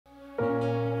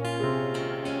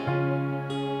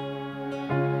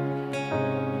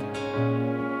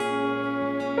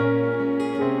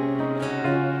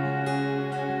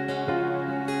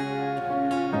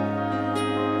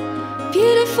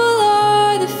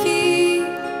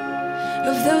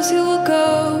who will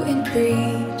go and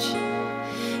preach.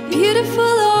 Beautiful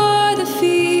are the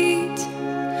feet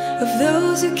of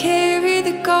those who carry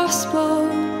the gospel.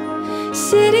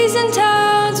 Cities and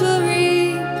towns will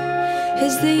reap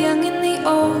as the young and the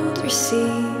old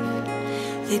receive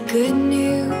the good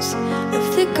news of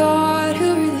the God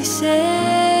who really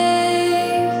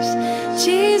saves.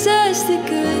 Jesus, the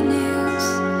good news,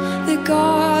 the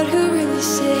God who really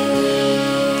saves.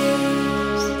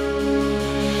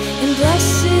 And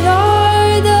blessed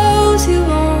are those who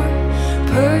are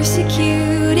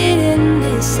persecuted in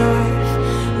this life.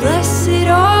 Blessed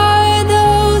are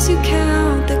those who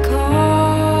count the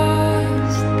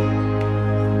cost.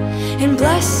 And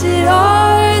blessed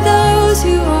are those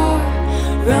who are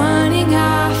running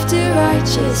after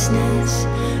righteousness.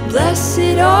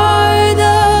 Blessed are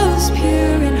those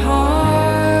pure in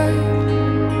heart,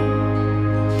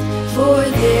 for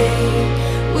they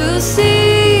will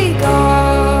see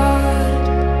God.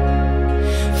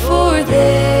 For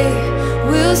they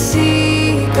will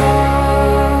see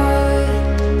God.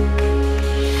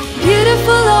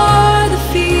 Beautiful are the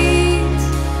feet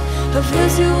of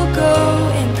those who will go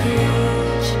and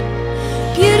preach.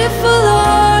 Beautiful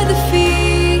are the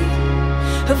feet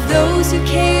of those who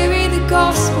carry the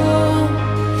gospel.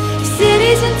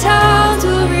 Cities and towns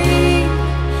will reap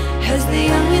as the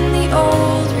young and the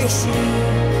old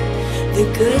receive the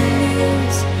good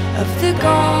news of the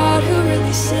God who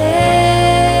really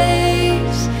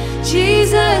saves.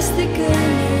 Jesus, the good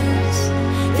news,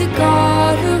 the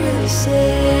God who really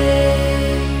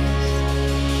saves.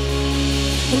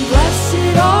 And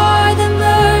blessed are the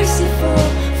merciful,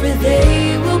 for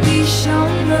they will be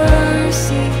shown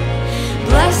mercy.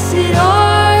 Blessed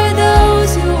are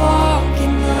those who walk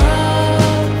in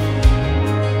love.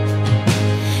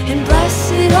 And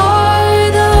blessed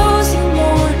are those who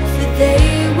mourn, for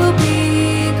they will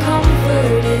be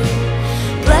comforted.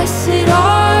 Blessed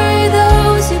are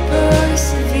those who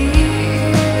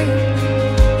persevere,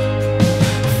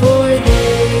 for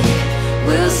they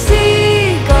will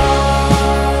see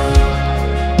God.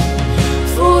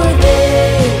 For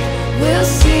they will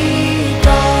see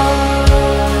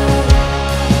God.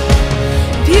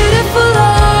 Beautiful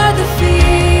are the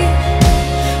feet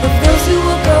of those who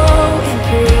will go and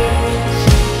preach.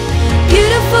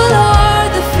 Beautiful are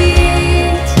the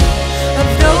feet of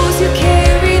those who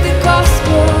carry the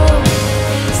gospel.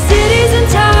 Cities and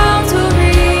towns will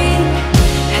reap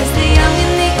as the young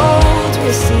and the old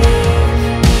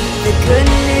receive the good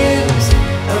news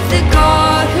of the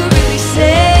God who really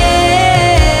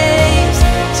saves.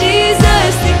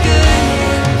 Jesus, the good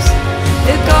news,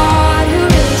 the God who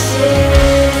really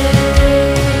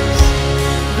saves.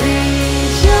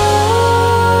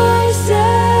 Rejoice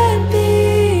and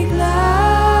be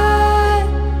glad,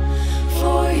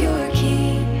 for your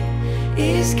King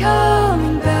is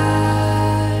coming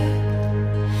back.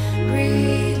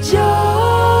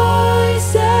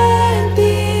 Rejoice and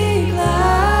be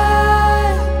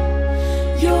glad,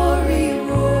 your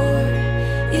reward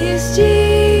is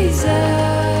Jesus.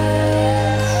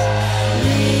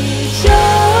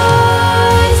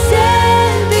 Rejoice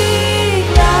and be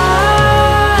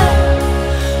glad,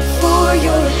 for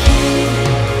your King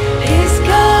is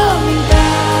coming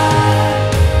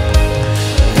back.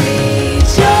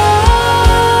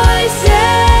 Rejoice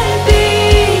and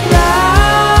be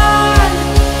glad,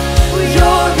 for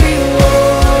your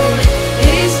reward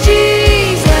is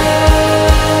Jesus.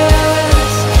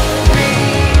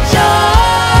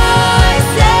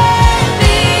 Rejoice and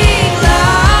be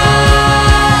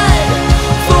glad,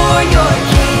 for your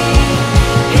King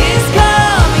is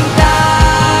coming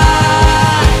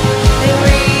back. And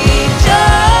rejoice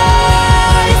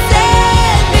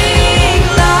and be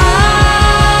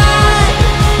glad,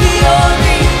 your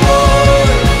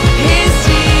reward is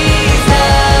Jesus.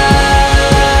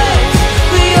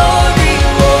 Your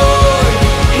reward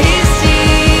is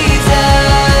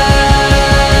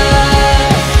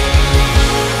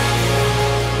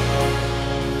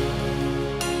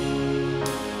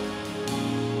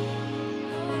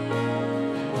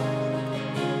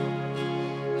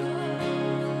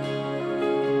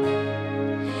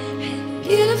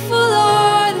Beautiful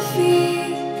are the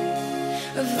feet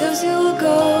of those who will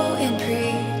go and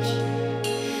preach.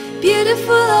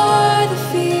 Beautiful are the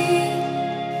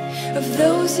feet of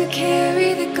those who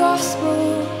carry the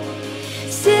gospel.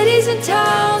 Cities and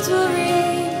towns will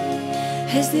reap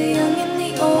as the young and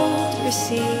the old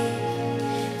receive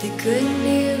the good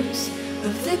news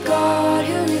of the God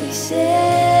who really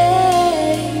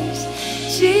saves.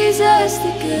 Jesus,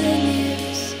 the good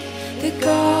news, the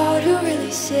God who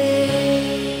really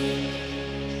saves.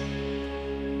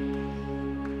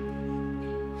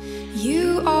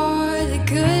 You are the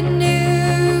good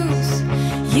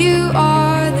You are